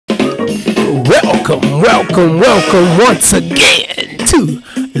Welcome once again to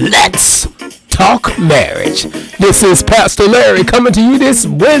Let's Talk Marriage. This is Pastor Larry coming to you this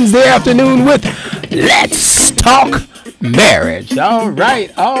Wednesday afternoon with Let's Talk Marriage. All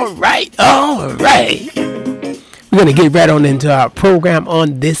right. We're going to get right on into our program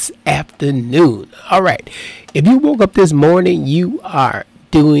on this afternoon. All right. If you woke up this morning, you are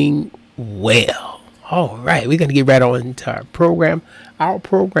doing well. All right. We're going to get right on into our program. Our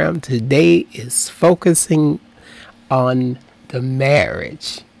program today is focusing on the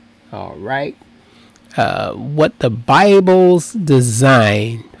marriage. All right. What the Bible's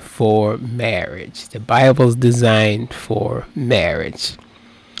designed for marriage. The Bible's designed for marriage.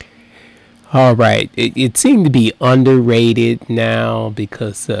 All right. It seemed to be underrated now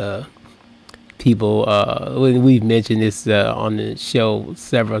because people, we've mentioned this on the show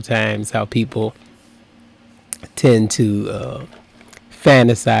several times, how people tend to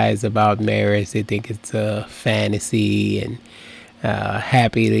fantasize about marriage. They think it's a fantasy and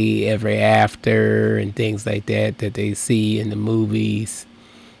happily ever after and things like that they see in the movies.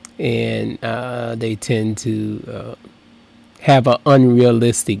 And they tend to have an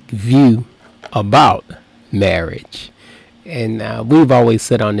unrealistic view about marriage. And we've always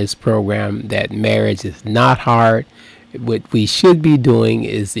said on this program that marriage is not hard. What we should be doing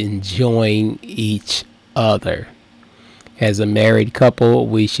is enjoying each other. As a married couple,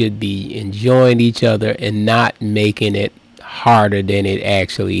 we should be enjoying each other and not making it harder than it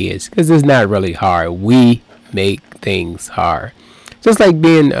actually is, because it's not really hard. We make things hard. Just like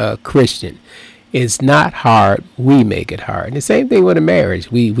being a Christian. It's not hard. We make it hard. And the same thing with a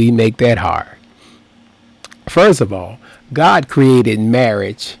marriage. We make that hard. First of all, God created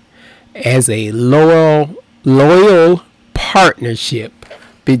marriage as a loyal partnership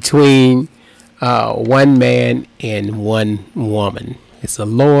between one man and one woman. It's a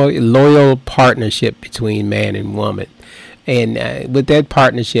loyal partnership between man and woman. And with that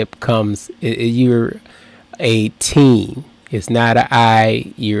partnership comes, you're a team. It's not an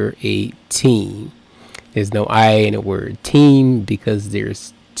I, you're a team. There's no I in the word team because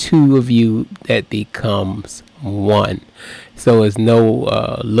there's two of you that becomes one. So it's no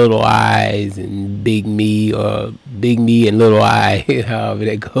little I's and big me, or big me and little I, however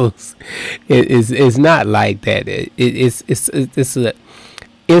that goes. It's not like that. It's a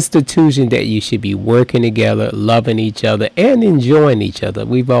institution that you should be working together, loving each other, and enjoying each other.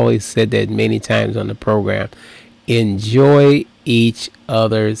 We've always said that many times on the program. Enjoy each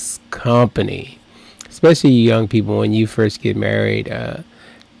other's company, especially you young people when you first get married.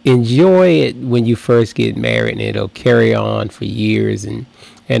 Enjoy it when you first get married, and it'll carry on for years, and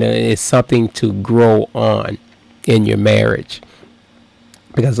it's something to grow on in your marriage.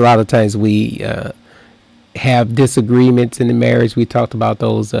 Because a lot of times we have disagreements in the marriage. We talked about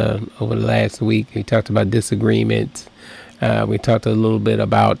those over the last week. We talked about disagreements. We talked a little bit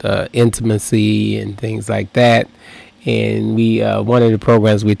about intimacy and things like that. And one of the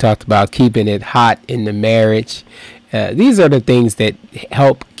programs we talked about keeping it hot in the marriage. These are the things that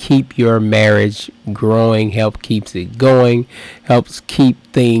help keep your marriage growing, help keeps it going, helps keep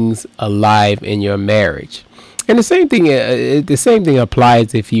things alive in your marriage. And the same thing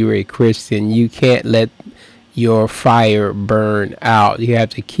applies if you're a Christian. You can't let your fire burn out. You have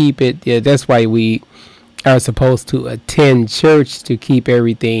to keep it. Yeah, that's why we are supposed to attend church, to keep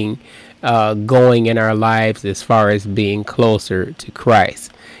everything going in our lives as far as being closer to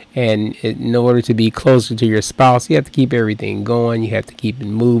Christ. And in order to be closer to your spouse, you have to keep everything going. You have to keep it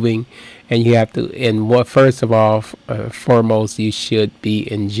moving, and you have to. And what first of all, foremost, you should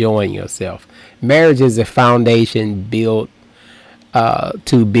be enjoying yourself. Marriage is a foundation built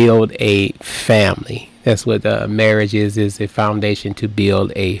to build a family. That's what marriage is a foundation to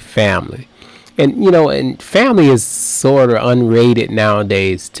build a family. And and family is sort of unrated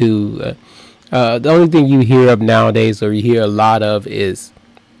nowadays too. The only thing you hear of nowadays, or you hear a lot of, is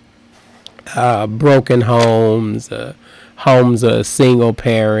broken homes, homes of single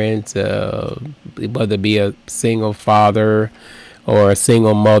parents, whether it be a single father or a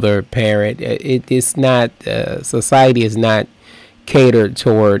single mother parent. It's not, society is not catered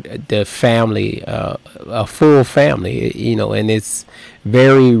toward the family, a full family, and it's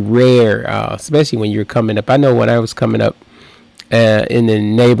very rare, especially when you're coming up. I know when I was coming up in the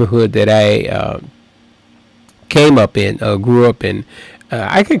neighborhood that I came up in, grew up in,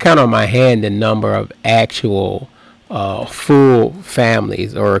 I could count on my hand the number of actual full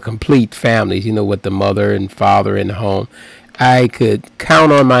families or complete families, with the mother and father in the home. I could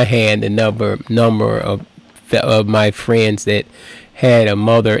count on my hand the number of my friends that had a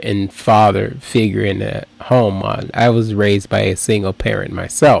mother and father figure in the home. I was raised by a single parent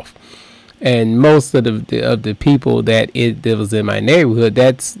myself, and most of the people that was in my neighborhood,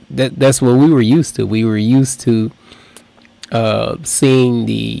 that's what we were used to. We were used to seeing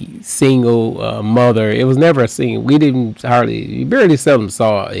the single mother. It was never a single. We barely seldom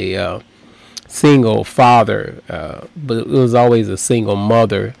saw a single father, but it was always a single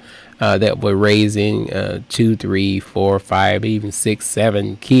mother that were raising 2, 3, 4, 5, even 6,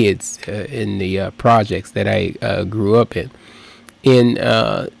 7 kids in the projects that I grew up in. In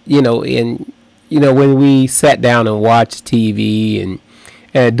when we sat down and watched TV,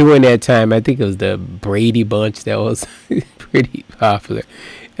 and during that time, I think it was the Brady Bunch that was pretty popular,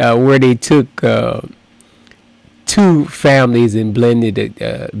 where they took two families and blended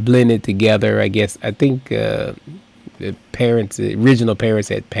together. I think the original parents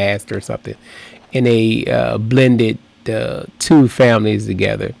had passed or something, and they blended two families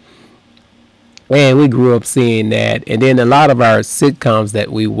together. And we grew up seeing that, and then a lot of our sitcoms that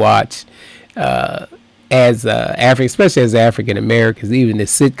we watched as especially as African Americans, even the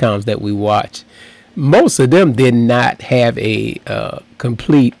sitcoms that we watch, most of them did not have a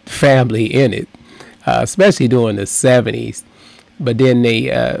complete family in it, especially during the 70s. But then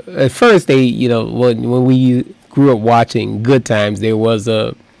at first when we grew up watching Good Times, there was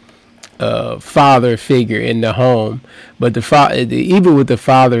a father figure in the home, but even with the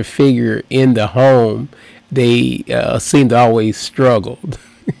father figure in the home, they seemed to always struggled.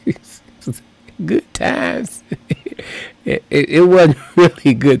 Good Times. It wasn't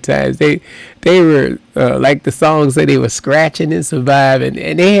really Good Times. They were like the song said, they were scratching and surviving,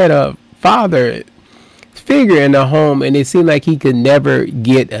 and they had a father figure in the home, and it seemed like he could never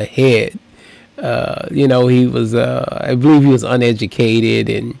get ahead. He was I believe he was uneducated,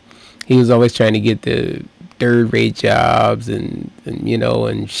 and he was always trying to get the third-rate jobs, and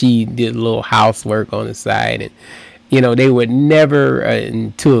she did a little housework on the side, and they would never,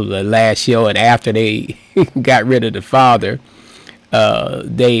 until the last show and after they got rid of the father,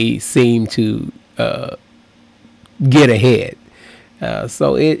 they seemed to get ahead.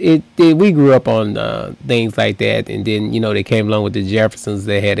 So we grew up on things like that, and then they came along with the Jeffersons.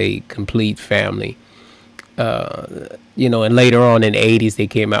 They had a complete family. And later on in the 80s, they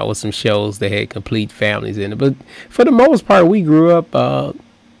came out with some shows that had complete families in it. But for the most part, we grew up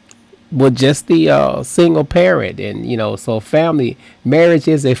with just the single parent, and so marriage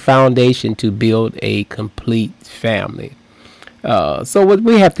is a foundation to build a complete family. So what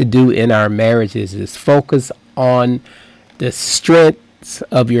we have to do in our marriages is focus on the strengths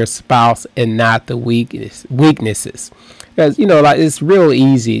of your spouse and not the weaknesses, because it's real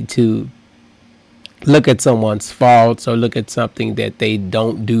easy to look at someone's faults or look at something that they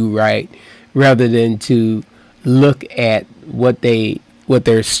don't do right, rather than to look at what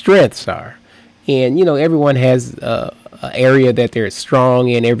their strengths are. And everyone has an area that they're strong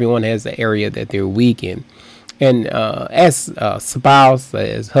in. Everyone has an area that they're weak in. And as a spouse,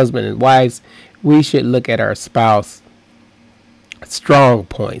 as husband and wives, we should look at our spouse strong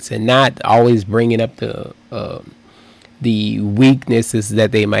points and not always bringing up the weaknesses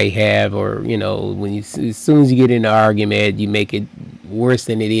that they might have, or as soon as you get in an argument, you make it worse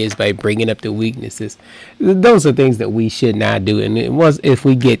than it is by bringing up the weaknesses. Those are things that we should not do. And if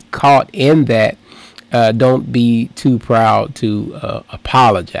we get caught in that, don't be too proud to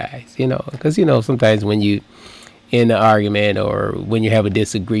apologize. Because sometimes when you in an argument or when you have a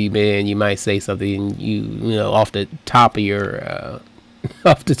disagreement, you might say something off the top of your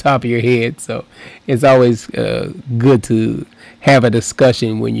head. So it's always good to have a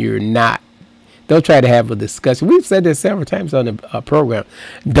discussion when you're not. Don't try to have a discussion. We've said this several times on the program.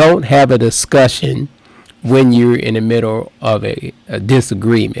 Don't have a discussion when you're in the middle of a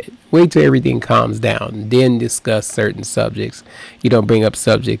disagreement. Wait till everything calms down, then discuss certain subjects. You don't bring up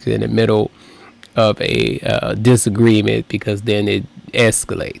subjects in the middle of a disagreement, because then it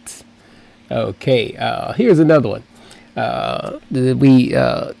escalates. Okay, here's another one. We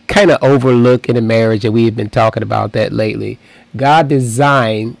kind of overlook in a marriage, and we've been talking about that lately. God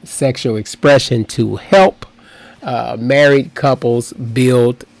designed sexual expression to help married couples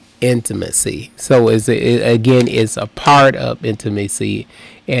build intimacy. So it's a part of intimacy,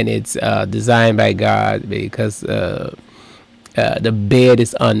 and it's designed by God, because the bed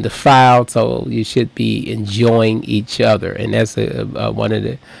is undefiled, so you should be enjoying each other, and that's one of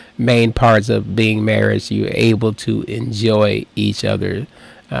the main parts of being married. You're able to enjoy each other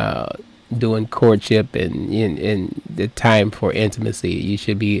doing courtship, and in the time for intimacy, you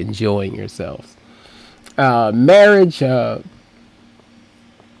should be enjoying yourselves. Marriage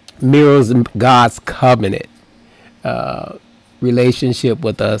mirrors God's covenant. relationship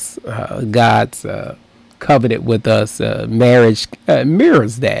with us, God's covenant with us, marriage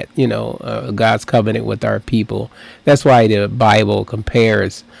mirrors that, God's covenant with our people. That's why the Bible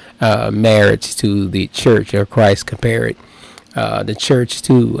compares marriage to the church, or Christ compared the church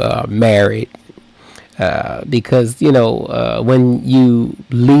to married. Because, when you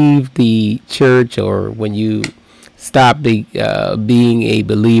leave the church, or when you stop being a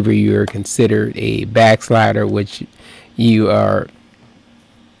believer, you're considered a backslider, which you are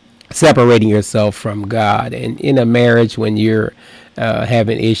separating yourself from God. And in a marriage, when you're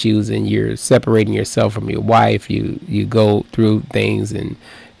having issues and you're separating yourself from your wife, you go through things and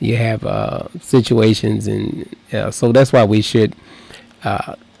you have situations, and so that's why we should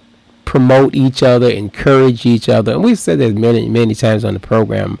promote each other, encourage each other. And we've said that many times on the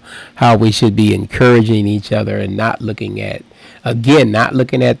program, how we should be encouraging each other and not looking at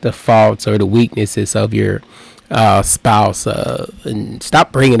the faults or the weaknesses of your spouse, and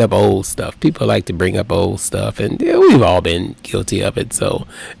stop bringing up old stuff. People like to bring up old stuff, and we've all been guilty of it. So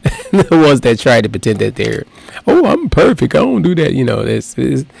the ones that try to pretend that I'm perfect, I don't do that.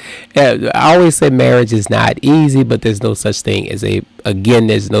 I always say marriage is not easy, but there's no such thing as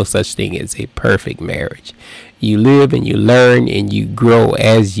there's no such thing as a perfect marriage. You live and you learn and you grow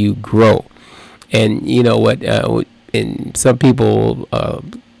as you grow. And you know what? And some people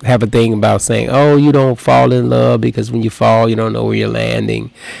have a thing about saying, oh, you don't fall in love because when you fall, you don't know where you're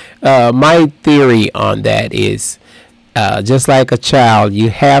landing. My theory on that is, just like a child, you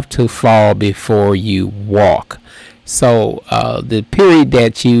have to fall before you walk. So the period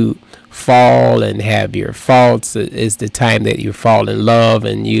that you fall and have your faults is the time that you fall in love,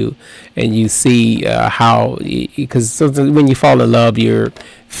 and you see how, because when you fall in love, you're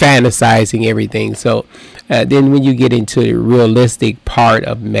fantasizing everything. So then when you get into the realistic part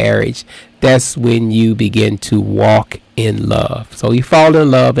of marriage, that's when you begin to walk in love. So you fall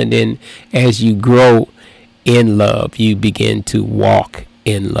in love, and then as you grow in love, you begin to walk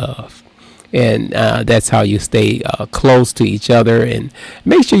in love. And that's how you stay close to each other. And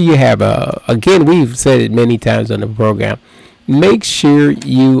make sure you have again, we've said it many times on the program, make sure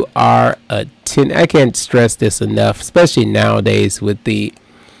you are I can't stress this enough, especially nowadays with the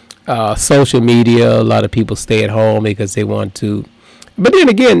social media. A lot of people stay at home because they want to. But then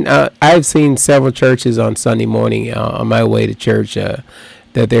again, I've seen several churches on Sunday morning on my way to church that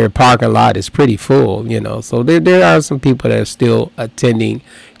their parking lot is pretty full, So there are some people that are still attending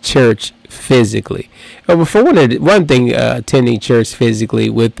church physically. But for one thing, attending church physically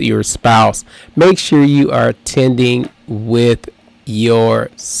with your spouse, make sure you are attending with your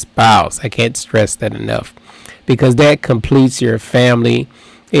spouse. I can't stress that enough, because that completes your family.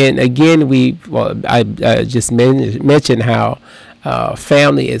 And again, I just mentioned how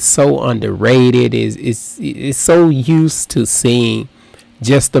family is so underrated. Is so used to seeing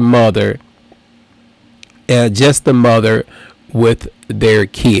just the mother with their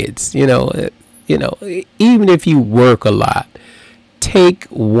kids. Even if you work a lot, take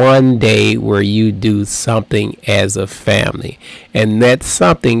one day where you do something as a family, and that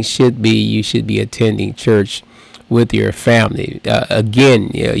something should be, you should be attending church with your family. Again,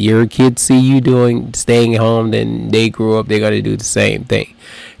 your kids see you staying home, then they grow up, they're going to do the same thing.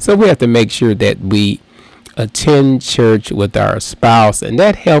 So we have to make sure that we attend church with our spouse, and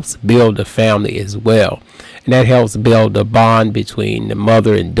that helps build a family as well. And that helps build a bond between the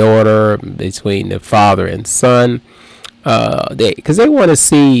mother and daughter, between the father and son, because they want to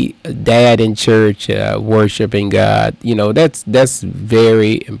see dad in church worshiping God. That's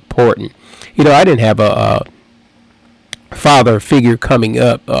very important. I didn't have a father figure coming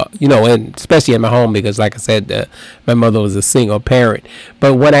up, and especially in my home, because like I said, my mother was a single parent.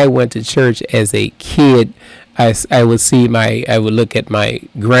 But when I went to church as a kid, I would look at my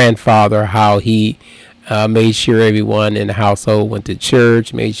grandfather, how he made sure everyone in the household went to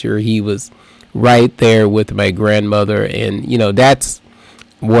church, made sure he was right there with my grandmother. And that's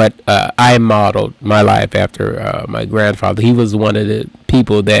what I modeled my life after my grandfather. He was one of the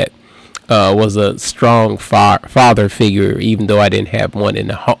people that was a strong father figure, even though I didn't have one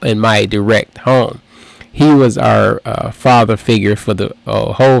in my direct home. He was our father figure for the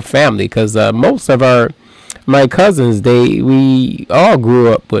whole family, because most of my cousins, we all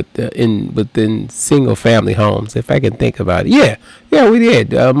grew up within single family homes, if I can think about it. Yeah, we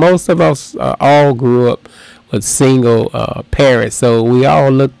did. Most of us all grew up with single parents, so we all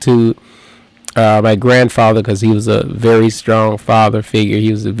looked to my grandfather, because he was a very strong father figure.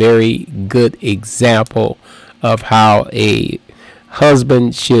 He was a very good example of how a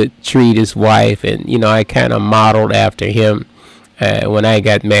husband should treat his wife, and I kind of modeled after him when I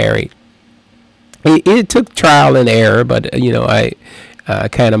got married. it took trial and error, but I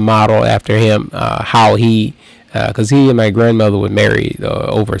kind of model after him how he, because he and my grandmother were married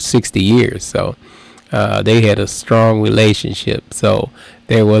over 60 years, so they had a strong relationship. So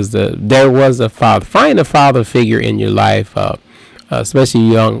there was a father. Find a father figure in your life, especially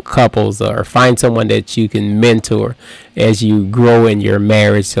young couples, or find someone that you can mentor as you grow in your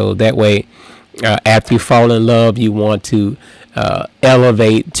marriage. So that way, after you fall in love, you want to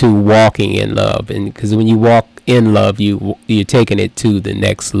elevate to walking in love, and because when you walk in love, you're taking it to the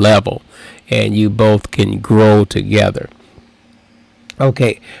next level, and you both can grow together.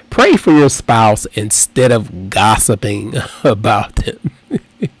 Okay, pray for your spouse instead of gossiping about them.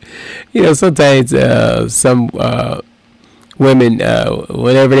 Sometimes some women,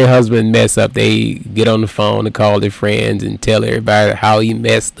 whenever their husband mess up, they get on the phone and call their friends and tell everybody how he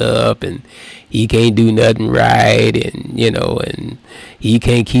messed up and he can't do nothing right, and and he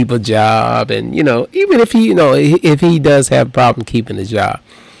can't keep a job, and even if he does have a problem keeping a job,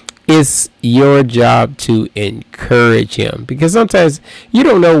 it's your job to encourage him, because sometimes you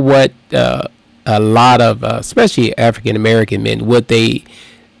don't know what a lot of especially African American men, what they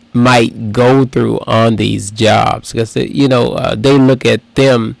might go through on these jobs, because they look at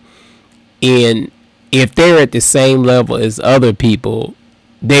them, and if they're at the same level as other people,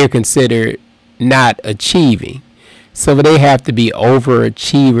 they're considered not achieving. So they have to be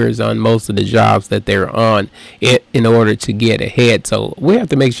overachievers on most of the jobs that they're on in order to get ahead. So we have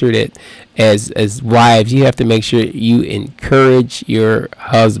to make sure that as wives, you have to make sure you encourage your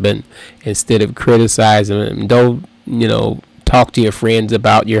husband instead of criticizing him. Don't talk to your friends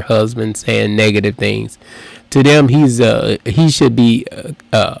about your husband saying negative things. To them, he should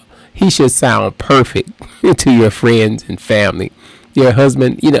sound perfect to your friends and family. Your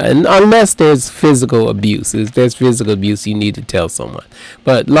husband, and unless there's physical abuse. If there's physical abuse, you need to tell someone.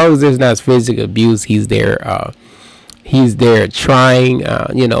 But as long as there's not physical abuse, he's there trying.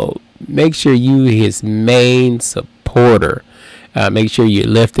 Make sure you his main supporter. Make sure you're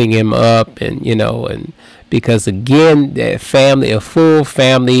lifting him up, and because again, that family, a full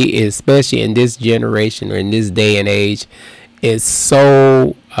family, especially in this generation or in this day and age, is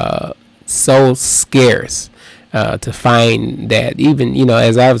so scarce. To find that, even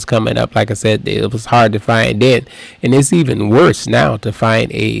as I was coming up, like I said, it was hard to find then, and it's even worse now to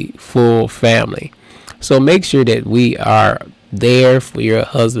find a full family. So make sure that we are there for your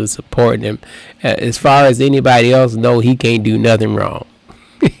husband, supporting him. As far as anybody else, know he can't do nothing wrong.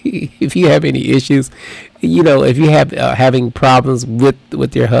 If you have any issues, if you have having problems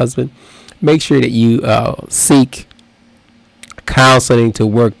with your husband, make sure that you seek counseling to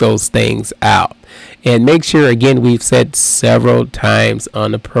work those things out. And make sure, again, we've said several times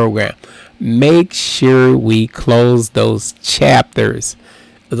on the program, make sure we close those chapters,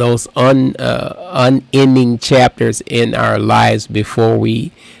 those unending chapters in our lives before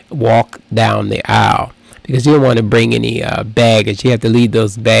we walk down the aisle. Because you don't want to bring any baggage. You have to leave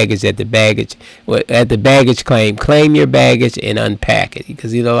those baggage at the baggage claim. Claim your baggage and unpack it.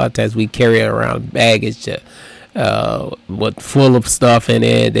 Because a lot of times we carry around baggage full of stuff in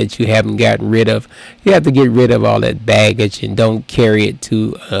it that you haven't gotten rid of. You have to get rid of all that baggage and don't carry it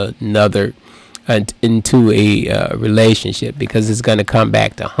to into a relationship, because it's going to come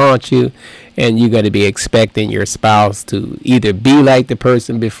back to haunt you, and you're going to be expecting your spouse to either be like the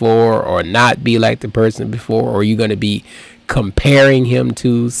person before or not be like the person before, or you're going to be comparing him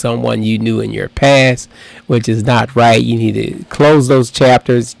to someone you knew in your past, which is not right. You need to close those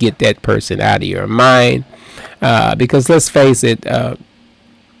chapters, get that person out of your mind. Because let's face it,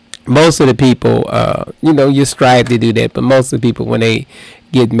 most of the people, you strive to do that, but most of the people, when they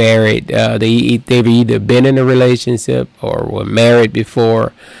get married, they've either been in a relationship or were married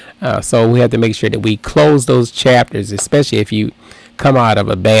before. So we have to make sure that we close those chapters, especially if you come out of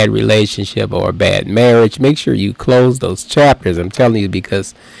a bad relationship or a bad marriage. Make sure you close those chapters. I'm telling you,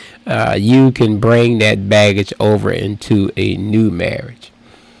 because you can bring that baggage over into a new marriage.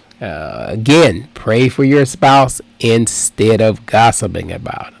 Again, pray for your spouse instead of gossiping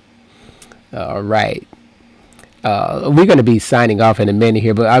about them. All right. We're going to be signing off in a minute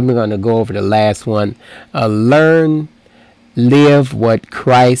here, but I'm going to go over the last one. Live what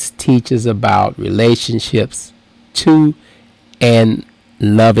Christ teaches about relationships to and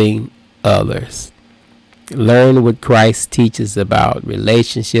loving others. Learn what Christ teaches about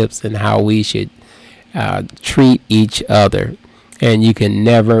relationships and how we should treat each other. And you can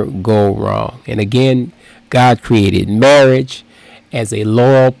never go wrong. And again, God created marriage as a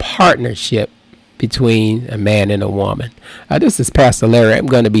loyal partnership between a man and a woman. This is Pastor Larry. I'm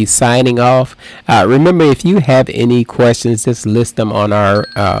going to be signing off. Remember, if you have any questions, just list them on our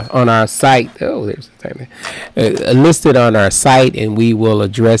site. Oh, there's a time listed on our site, and we will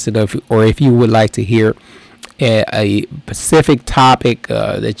address it. Or if you would like to hear a specific topic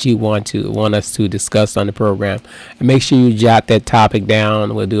that you want us to discuss on the program, make sure you jot that topic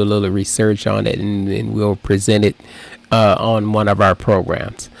down. We'll do a little research on it, and we'll present it on one of our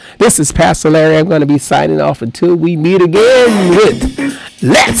programs. This is Pastor Larry. I'm going to be signing off until we meet again with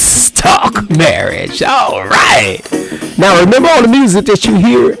Let's Talk Marriage. All right. Now, remember, all the music that you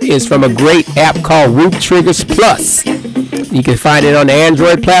hear is from a great app called Root Triggers Plus. You can find it on the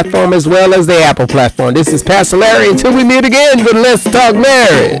Android platform as well as the Apple platform. This is Pastor Larry. Until we meet again with Let's Talk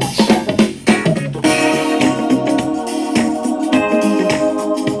Marriage.